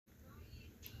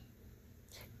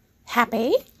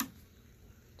Happy,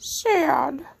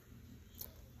 sad,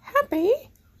 happy,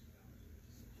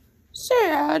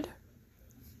 sad,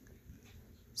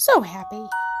 so happy.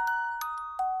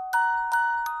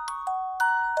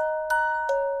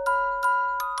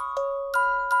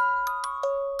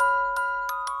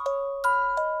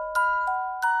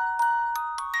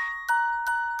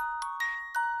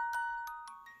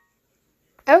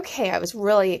 Okay, I was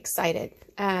really excited.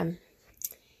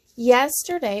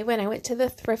 Yesterday when I went to the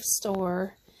thrift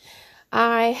store,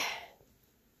 I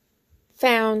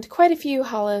found quite a few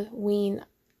Halloween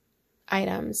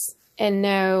items. And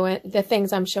no, the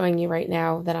things I'm showing you right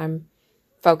now that I'm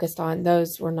focused on,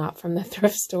 those were not from the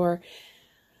thrift store.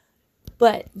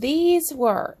 But these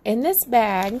were in this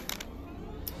bag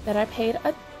that I paid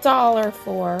 $1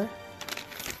 for,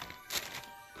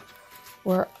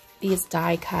 were these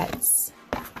die cuts.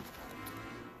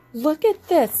 Look at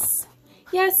this.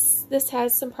 Yes, this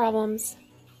has some problems,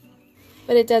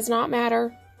 but it does not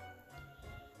matter.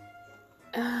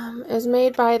 It was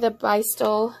made by the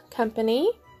Resell company,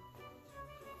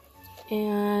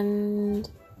 and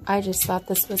I just thought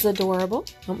this was adorable.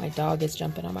 Oh, my dog is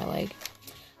jumping on my leg.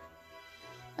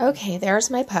 Okay,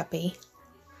 there's my puppy.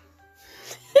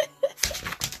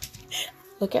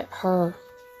 Look at her.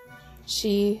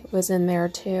 She was in there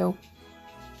too.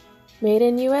 Made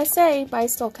in USA,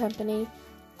 Resell company.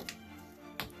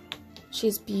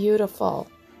 She's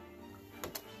beautiful.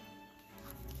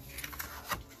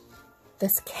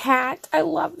 This cat, I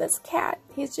love this cat.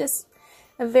 He's just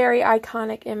a very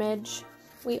iconic image.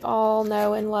 We all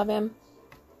know and love him.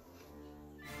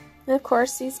 And of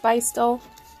course, he's Resell.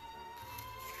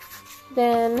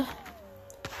 Then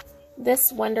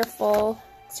this wonderful,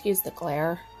 excuse the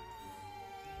glare.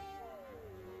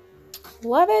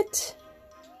 Love it.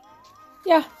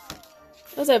 Yeah,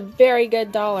 it was a very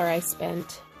good $1 I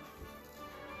spent.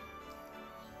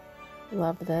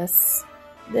 Love this.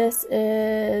 This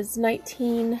is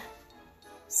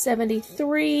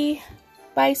 1973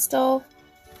 Resell.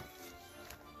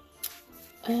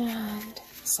 And,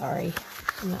 sorry,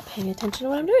 I'm not paying attention to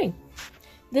what I'm doing.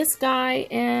 This guy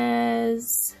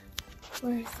is,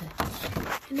 where is it?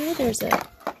 I know there's a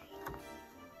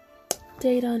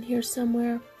date on here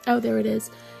somewhere. Oh, there it is.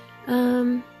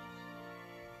 Oh,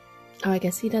 I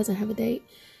guess he doesn't have a date.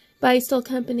 Resell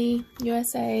company,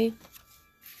 USA.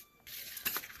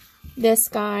 This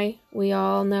guy, we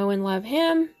all know and love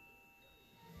him.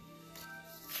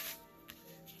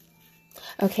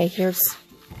 Okay, here's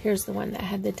the one that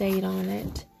had the date on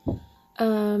it.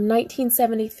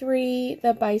 1973,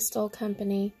 the Resell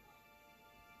company.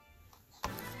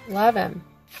 Love him.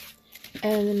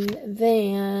 And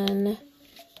then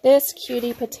this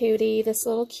cutie patootie, this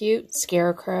little cute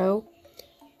scarecrow.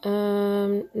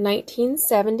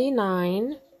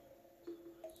 1979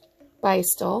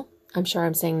 Resell. I'm sure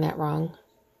I'm saying that wrong.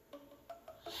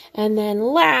 And then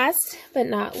last but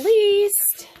not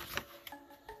least,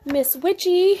 Miss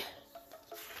Witchy.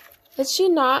 Is she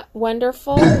not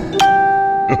wonderful?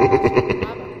 I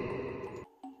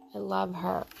love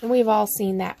her. And we've all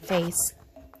seen that face.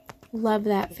 Love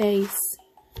that face.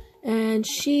 And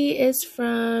she is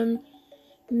from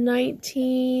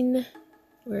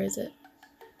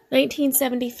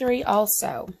 1973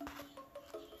 also.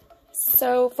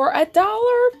 So for $1,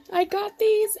 I got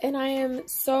these, and I am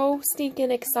so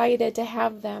stinking excited to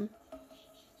have them.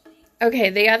 Okay,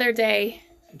 the other day,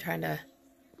 I'm trying to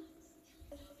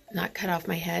not cut off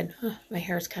my head. My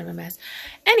hair is kind of a mess.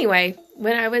 Anyway,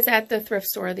 when I was at the thrift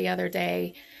store the other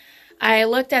day, I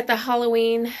looked at the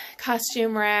Halloween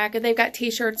costume rack. They've got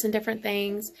t-shirts and different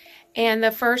things. And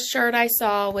the first shirt I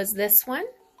saw was this one.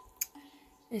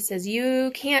 It says,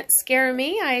 "You can't scare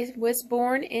me. I was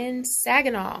born in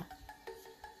Saginaw."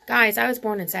 Guys, I was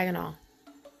born in Saginaw.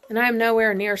 And I'm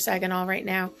nowhere near Saginaw right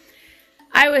now.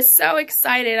 I was so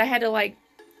excited. I had to, like,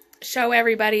 show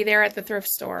everybody there at the thrift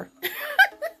store.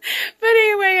 But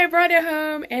anyway, I brought it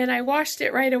home and I washed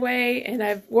it right away. And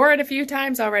I've wore it a few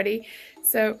times already.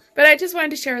 So, but I just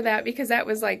wanted to share that because that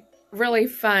was, like, really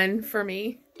fun for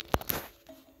me.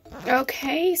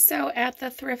 Okay, so at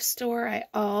the thrift store, I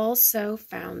also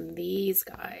found these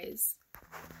guys.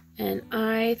 And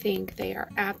I think they are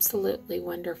absolutely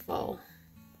wonderful.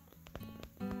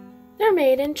 They're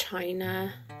made in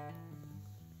China.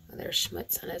 Oh, there's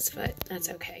schmutz on his foot. That's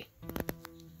okay.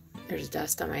 There's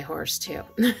dust on my horse, too.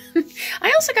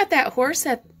 I also got that horse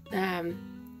at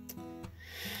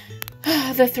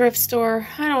the thrift store.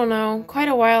 I don't know, quite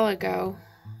a while ago.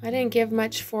 I didn't give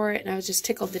much for it, and I was just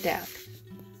tickled to death.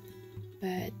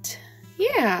 But,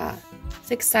 yeah. I was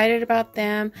excited about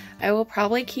them. I will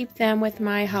probably keep them with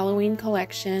my Halloween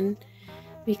collection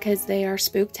because they are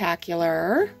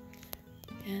spooktacular.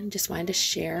 and just wanted to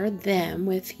share them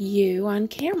with you on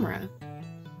camera.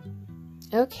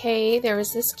 Okay, there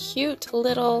was this cute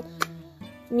little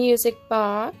music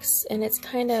box, and it's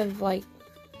kind of like,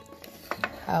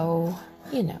 oh,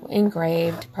 you know,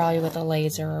 engraved, probably with a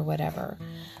laser or whatever.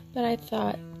 But I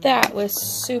thought that was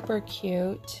super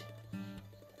cute.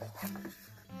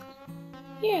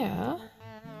 Yeah.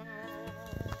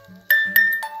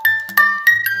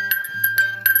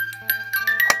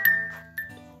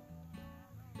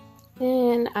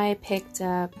 Then I picked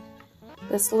up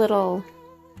this little,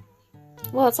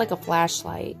 well, it's like a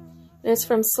flashlight. And it's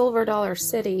from Silver Dollar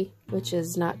City, which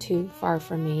is not too far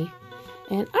from me.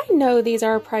 And I know these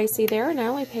are pricey there, and I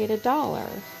only paid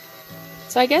 $1.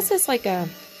 So I guess it's like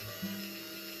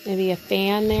maybe a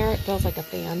fan there. It feels like a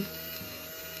fan.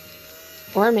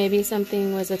 Or maybe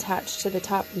something was attached to the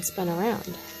top and spun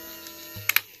around.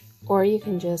 Or you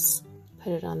can just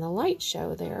put it on the light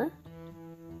show there.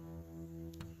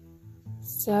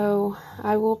 So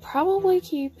I will probably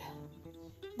keep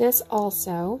this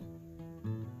also.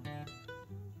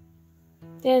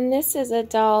 Then this is a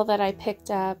doll that I picked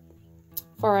up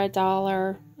for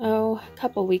 $1, a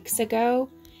couple weeks ago.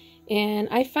 And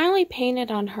I finally painted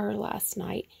on her last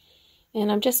night.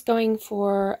 And I'm just going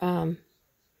for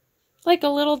like a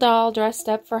little doll dressed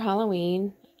up for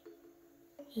Halloween.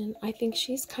 And I think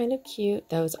she's kind of cute.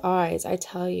 Those eyes, I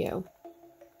tell you.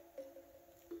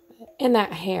 And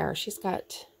that hair. She's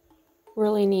got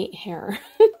really neat hair.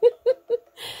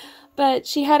 But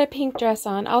she had a pink dress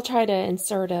on. I'll try to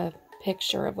insert a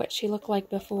picture of what she looked like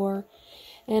before.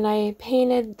 And I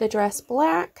painted the dress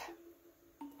black.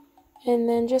 And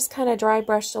then just kind of dry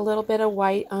brushed a little bit of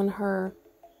white on her,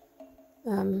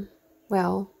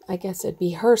 well, I guess it'd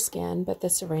be her skin, but the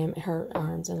ceramic, her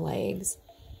arms and legs.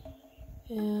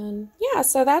 And yeah,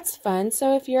 so that's fun.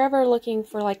 So if you're ever looking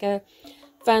for like a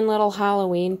fun little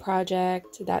Halloween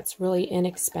project that's really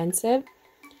inexpensive,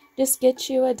 just get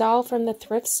you a doll from the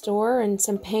thrift store and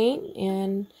some paint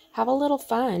and have a little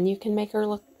fun. You can make her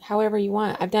look however you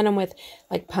want. I've done them with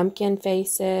like pumpkin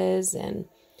faces and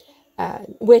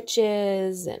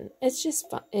witches, and it's just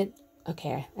fun.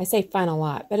 Okay, I say fun a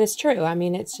lot, but it's true. I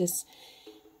mean, it's just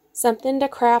something to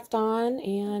craft on,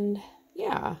 and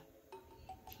yeah.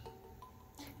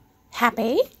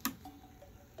 Happy,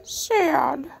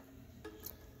 sad,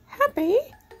 happy,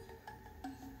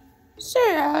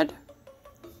 sad,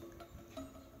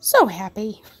 so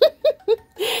happy.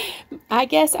 I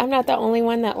guess I'm not the only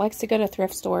one that likes to go to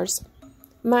thrift stores.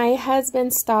 My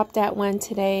husband stopped at one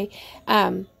today.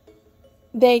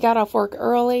 They got off work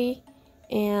early,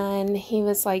 and he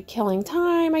was like killing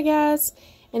time, I guess.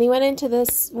 And he went into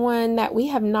this one that we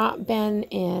have not been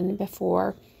in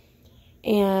before.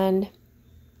 And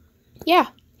yeah,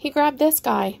 he grabbed this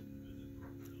guy.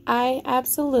 I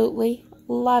absolutely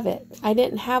love it. I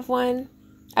didn't have one.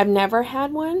 I've never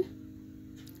had one.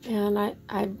 And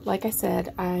I like I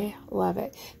said, I love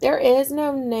it. There is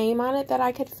no name on it that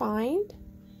I could find,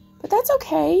 but that's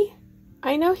okay.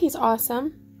 I know he's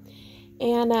awesome.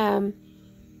 And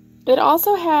it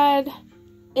also had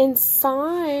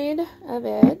inside of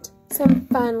it some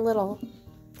fun little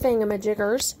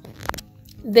thingamajiggers.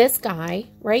 This guy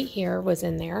right here was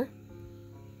in there.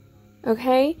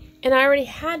 Okay, and I already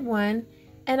had one,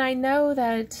 and I know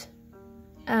that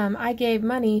I gave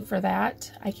money for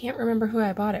that. I can't remember who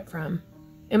I bought it from.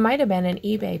 It might have been an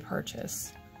eBay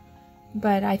purchase,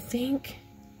 but I think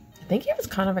it was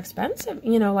kind of expensive.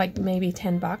 You know, like maybe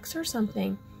 $10 or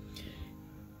something.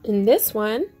 And this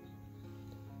one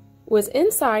was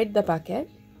inside the bucket.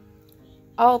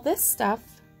 All this stuff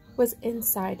was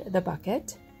inside the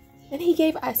bucket. And he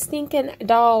gave a stinking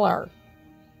 $1.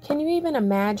 Can you even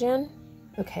imagine?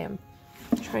 Okay, I'm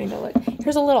trying to look.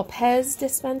 Here's a little Pez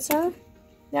dispenser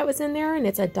that was in there, and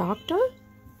it's a doctor.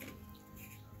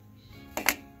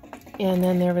 And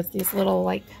then there was these little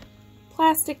like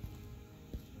plastic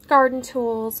garden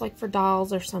tools, like for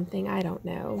dolls or something, I don't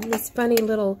know. This funny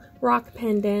little rock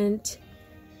pendant.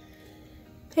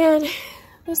 And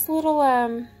this little,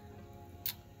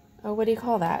 oh, what do you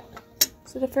call that?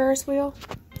 Is it a Ferris wheel?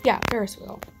 Yeah, Ferris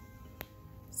wheel.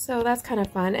 So that's kind of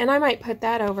fun. And I might put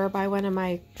that over by one of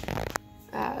my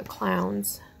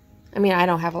clowns. I mean, I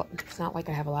don't have, it's not like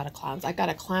I have a lot of clowns. I've got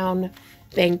a clown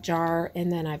bank jar,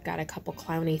 and then I've got a couple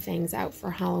clowny things out for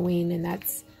Halloween, and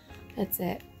that's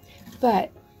it.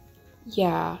 But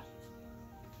yeah,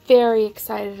 very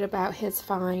excited about his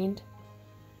find.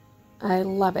 I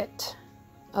love it.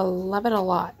 I love it a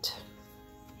lot.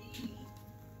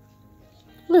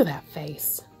 Look at that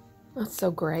face. That's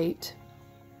so great.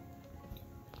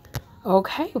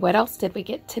 Okay, what else did we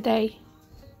get today?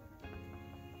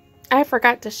 I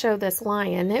forgot to show this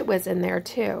lion. It was in there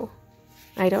too.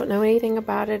 I don't know anything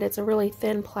about it. It's a really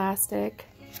thin plastic.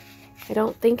 I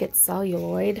don't think it's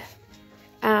celluloid.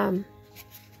 But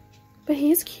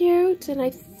he's cute, and I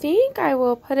think I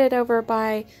will put it over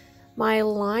by my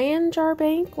lion jar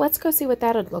bank. Let's go see what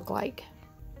that would look like.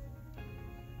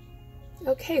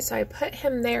 Okay, so I put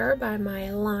him there by my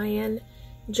lion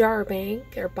jar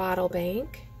bank or bottle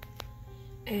bank,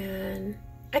 and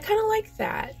I kind of like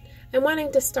that. I'm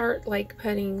wanting to start like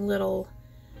putting little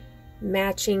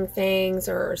matching things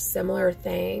or similar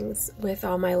things with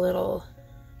all my little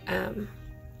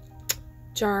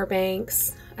jar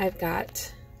banks. I've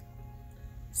got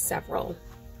several.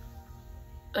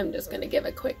 I'm just going to give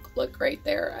a quick look right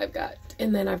there.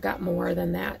 And then I've got more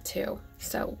than that too.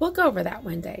 So we'll go over that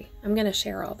one day. I'm going to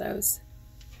share all those.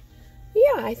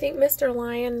 Yeah, I think Mr.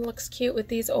 Lion looks cute with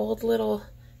these old little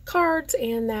cards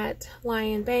and that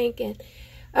lion bank. And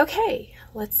okay,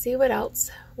 let's see what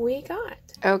else we got.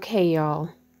 Okay, y'all.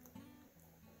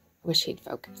 Wish he'd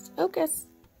focus. Focus.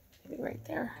 Maybe right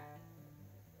there.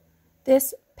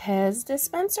 This Pez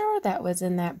dispenser that was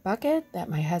in that bucket that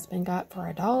my husband got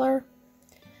for $1.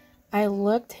 I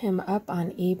looked him up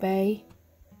on eBay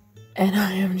and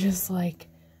I am just like,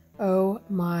 oh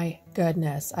my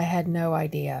goodness. I had no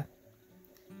idea.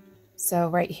 So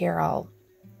right here I'll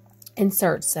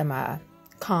insert some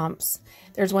comps.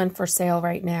 There's one for sale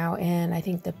right now, and I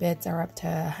think the bids are up to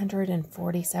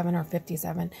 147 or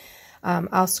 57.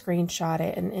 I'll screenshot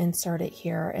it and insert it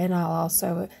here, and I'll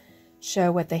also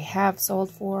show what they have sold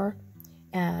for.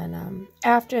 And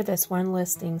after this one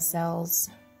listing sells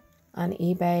on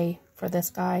eBay for this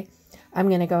guy, I'm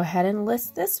going to go ahead and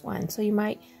list this one. So you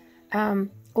might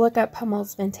look up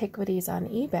Pummel's Antiquities on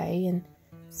eBay and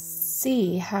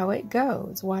see how it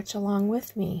goes. Watch along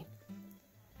with me.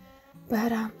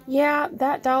 But yeah,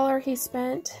 that $1 he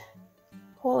spent,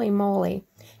 holy moly.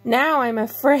 Now I'm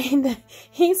afraid that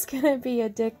he's going to be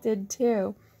addicted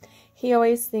too. He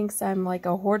always thinks I'm like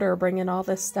a hoarder bringing all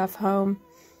this stuff home.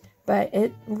 But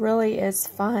it really is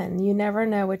fun. You never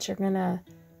know what you're going to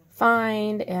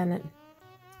find. And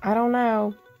I don't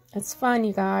know. It's fun,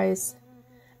 you guys.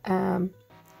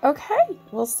 Okay,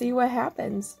 we'll see what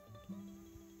happens.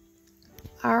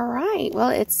 All right, well,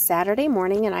 it's Saturday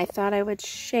morning, and I thought I would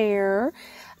share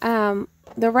the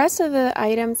rest of the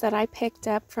items that I picked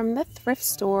up from the thrift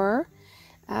store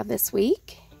this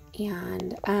week.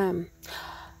 And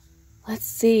let's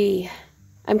see.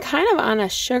 I'm kind of on a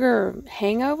sugar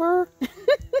hangover.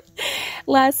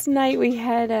 Last night we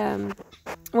had,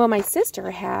 well, my sister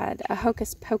had a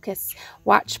Hocus Pocus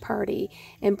watch party.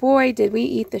 And boy, did we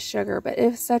eat the sugar, but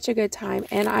it was such a good time.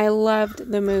 And I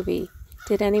loved the movie.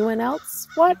 Did anyone else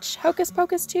watch Hocus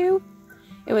Pocus 2?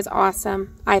 It was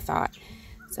awesome, I thought.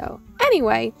 So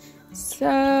anyway,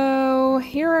 so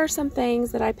here are some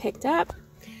things that I picked up.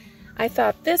 I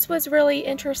thought this was really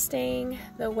interesting,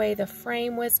 the way the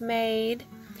frame was made.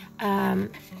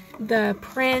 The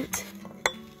print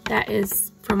that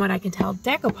is, from what I can tell,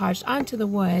 decoupaged onto the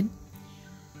wood.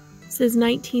 It says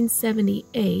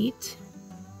 1978.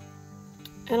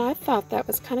 And I thought that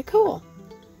was kind of cool.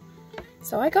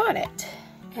 So I got it.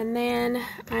 And then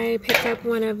I picked up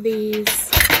one of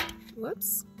these,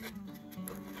 whoops.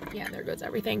 Yeah, there goes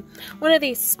everything. One of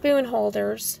these spoon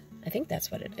holders. I think that's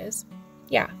what it is.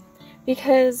 Yeah,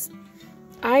 because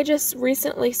I just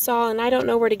recently saw, and I don't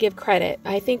know where to give credit.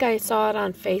 I think I saw it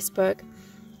on Facebook.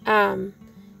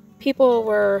 People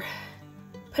were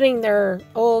putting their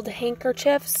old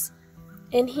handkerchiefs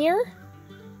in here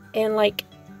and like,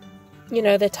 you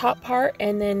know, the top part,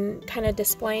 and then kind of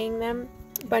displaying them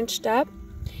bunched up.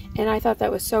 And I thought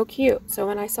that was so cute. So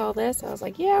when I saw this, I was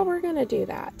like, yeah, we're going to do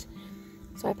that.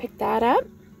 So I picked that up.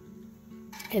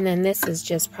 And then this is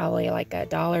just probably like a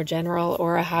Dollar General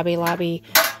or a Hobby Lobby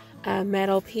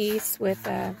metal piece with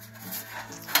a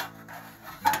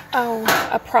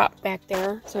prop back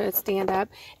there so it stand up.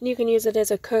 And you can use it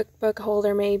as a cookbook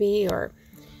holder maybe, or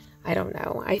I don't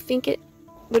know. I think it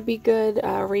would be good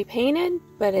repainted,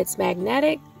 but it's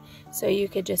magnetic, so you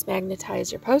could just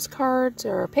magnetize your postcards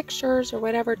or pictures or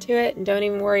whatever to it and don't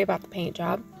even worry about the paint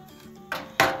job.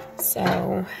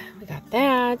 So we got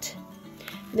that.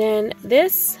 Then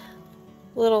this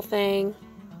little thing,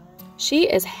 she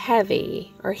is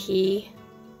heavy, or he,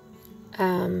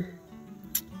 I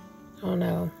don't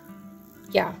know.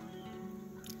 Yeah.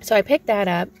 So I picked that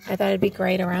up. I thought it'd be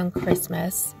great around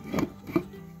Christmas.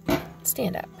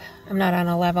 Stand up. I'm not on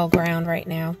a level ground right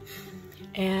now.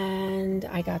 And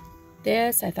I got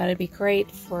this. I thought it'd be great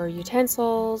for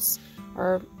utensils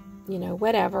or, you know,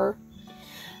 whatever.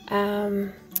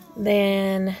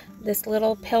 Then this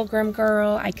little pilgrim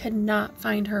girl, I could not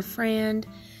find her friend,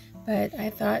 but I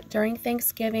thought during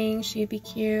Thanksgiving she'd be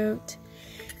cute.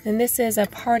 And this is a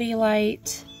party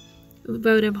light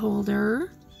votive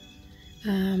holder.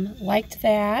 Liked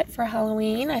that for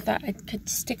Halloween. I thought I could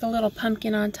stick a little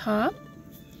pumpkin on top.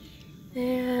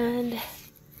 And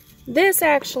this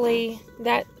actually,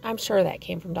 I'm sure that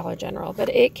came from Dollar General, but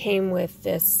it came with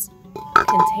this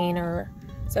container.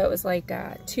 So it was like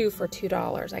 2 for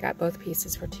 $2. I got both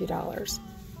pieces for $2.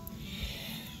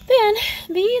 Then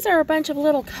these are a bunch of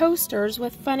little coasters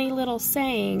with funny little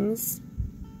sayings.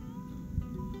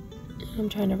 I'm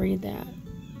trying to read that.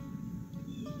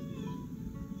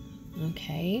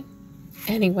 Okay.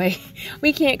 Anyway,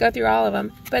 we can't go through all of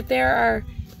them, but there are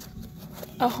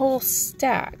a whole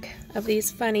stack of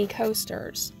these funny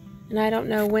coasters. And I don't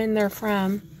know when they're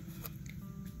from.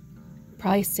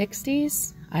 Probably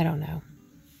 60s? I don't know.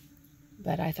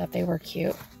 But I thought they were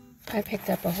cute. I picked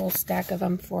up a whole stack of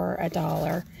them for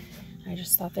 $1. I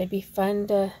just thought they'd be fun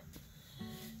to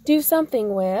do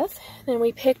something with. Then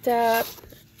we picked up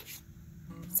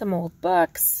some old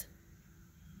books.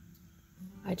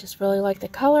 I just really like the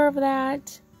color of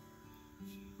that.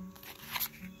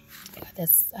 Got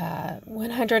this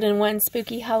 101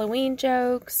 Spooky Halloween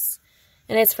Jokes.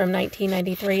 And it's from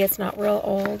 1993. It's not real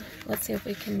old. Let's see if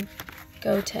we can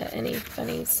go to any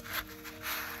funnies.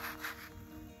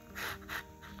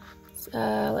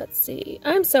 Let's see.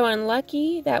 I'm so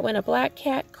unlucky that when a black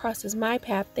cat crosses my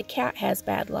path, the cat has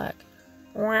bad luck.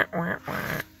 Wah, wah,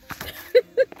 wah.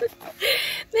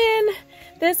 Then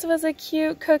this was a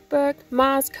cute cookbook.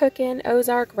 Ma's Cookin'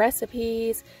 Ozark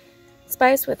Recipes,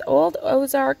 spiced with old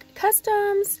Ozark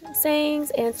customs,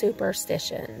 sayings, and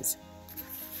superstitions.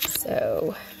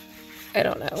 So, I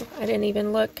don't know. I didn't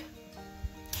even look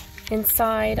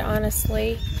inside,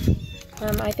 honestly.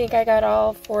 I think I got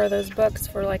all 4 of those books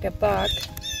for like $1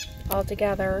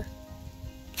 altogether.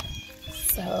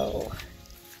 So,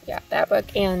 yeah, that book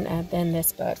and then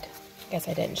this book. I guess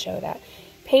I didn't show that.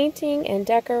 Painting and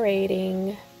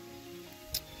Decorating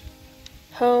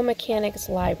Home Mechanics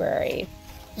Library.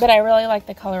 But I really like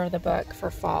the color of the book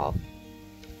for fall.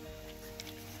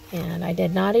 And I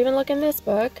did not even look in this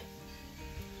book.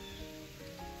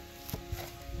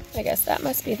 I guess that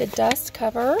must be the dust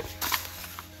cover.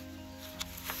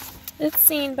 It's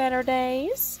seen better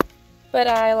days, but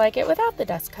I like it without the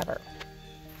dust cover.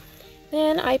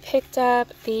 Then I picked up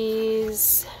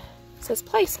these, it says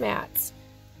placemats.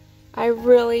 I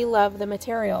really love the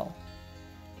material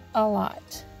a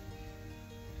lot.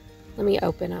 Let me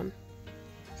open them.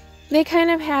 They kind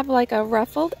of have like a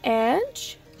ruffled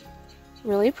edge,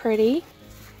 really pretty,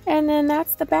 and then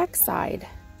that's the back side.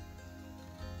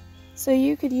 So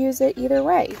you could use it either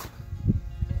way.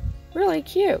 Really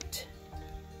cute.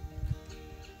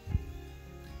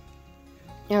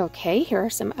 Okay, here are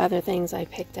some other things I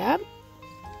picked up.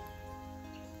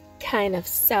 Kind of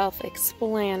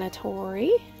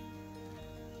self-explanatory.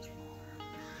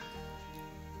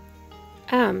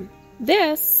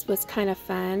 This was kind of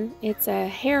fun. It's a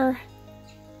hair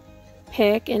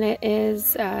pick, and it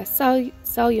is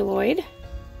celluloid.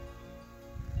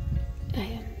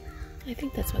 I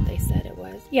think that's what they said it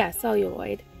was. Yeah,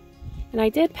 celluloid. And I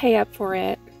did pay up for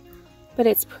it, but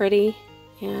it's pretty.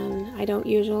 And I don't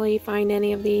usually find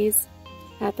any of these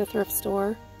at the thrift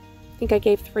store. I think I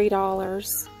gave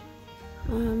 $3.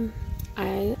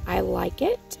 I like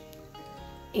it.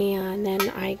 And then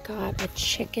I got a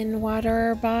chicken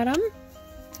water bottom.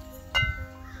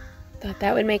 Thought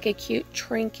that would make a cute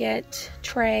trinket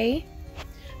tray.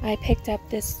 I picked up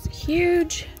this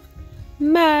huge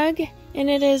mug, and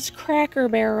it is Cracker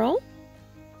Barrel.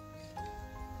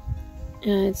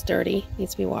 And it's dirty,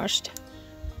 needs to be washed.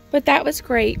 But that was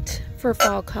great for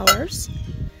fall colors.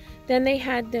 Then they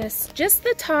had this, just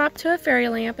the top to a fairy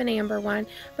lamp, an amber one.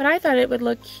 But I thought it would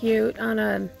look cute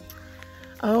on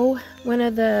one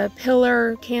of the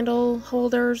pillar candle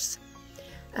holders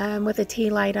with a tea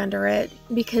light under it.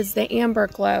 Because the amber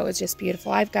glow is just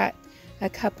beautiful. I've got a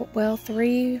couple, well,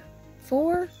 3,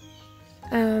 4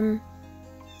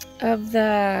 of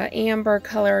the amber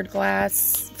colored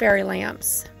glass fairy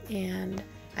lamps. And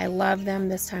I love them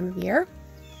this time of year.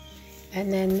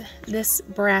 And then this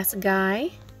brass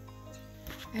guy.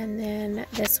 And then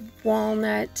this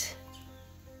walnut.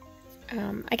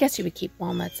 I guess you would keep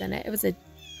walnuts in it. It was a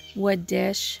wood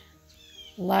dish.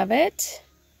 Love it.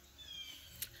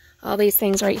 All these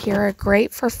things right here are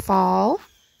great for fall.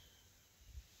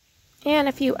 And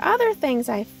a few other things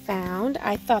I found.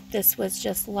 I thought this was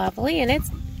just lovely. And it's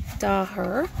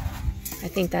Daher. I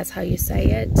think that's how you say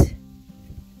it.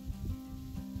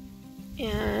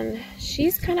 And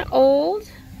she's kind of old,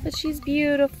 but she's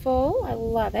beautiful. I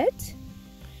love it.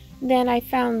 Then I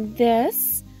found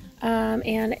this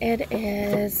and it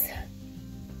is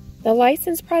the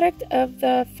licensed product of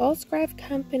the Falsgraf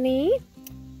Company,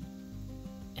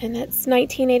 and it's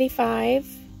 1985,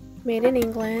 made in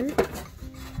England,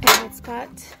 and it's got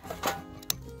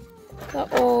the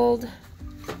old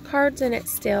cards in it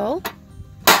still,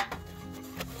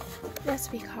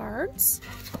 recipe cards,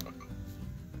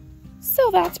 so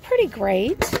that's pretty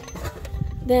great.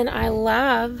 Then I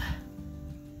love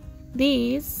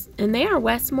these, and they are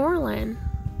Westmoreland.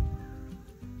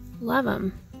 Love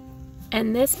them.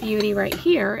 And this beauty right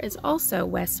here is also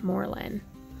Westmoreland.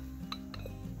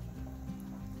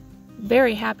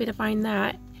 Very happy to find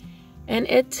that. And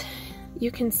it,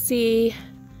 you can see,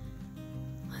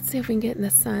 let's see if we can get in the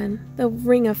sun, the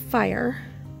Ring of Fire.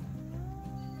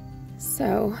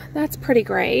 So that's pretty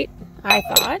great, I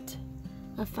thought.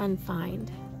 A fun find.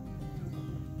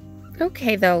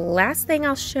 Okay, the last thing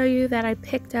I'll show you that I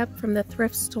picked up from the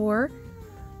thrift store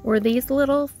were these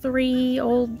little 3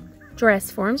 old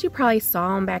dress forms. You probably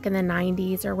saw them back in the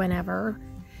 90s or whenever.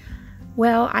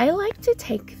 Well, I like to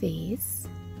take these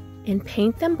and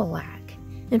paint them black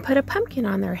and put a pumpkin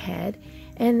on their head,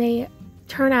 and they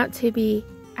turn out to be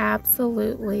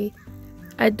absolutely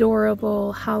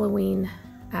adorable Halloween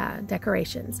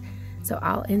decorations. So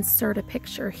I'll insert a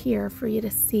picture here for you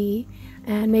to see,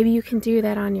 and maybe you can do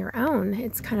that on your own.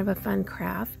 It's kind of a fun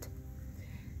craft.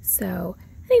 So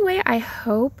anyway, I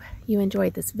hope you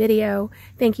enjoyed this video.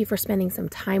 Thank you for spending some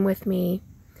time with me.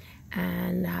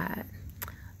 And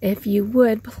if you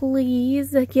would,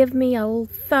 please give me a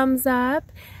thumbs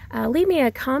up. Leave me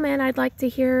a comment. I'd like to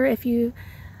hear if you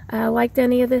liked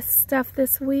any of this stuff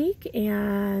this week.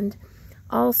 And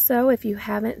also, if you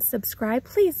haven't subscribed,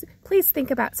 please think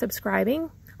about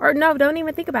subscribing. Or no, don't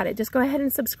even think about it. Just go ahead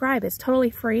and subscribe. It's totally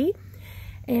free.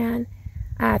 And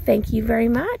thank you very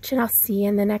much, and I'll see you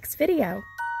in the next video.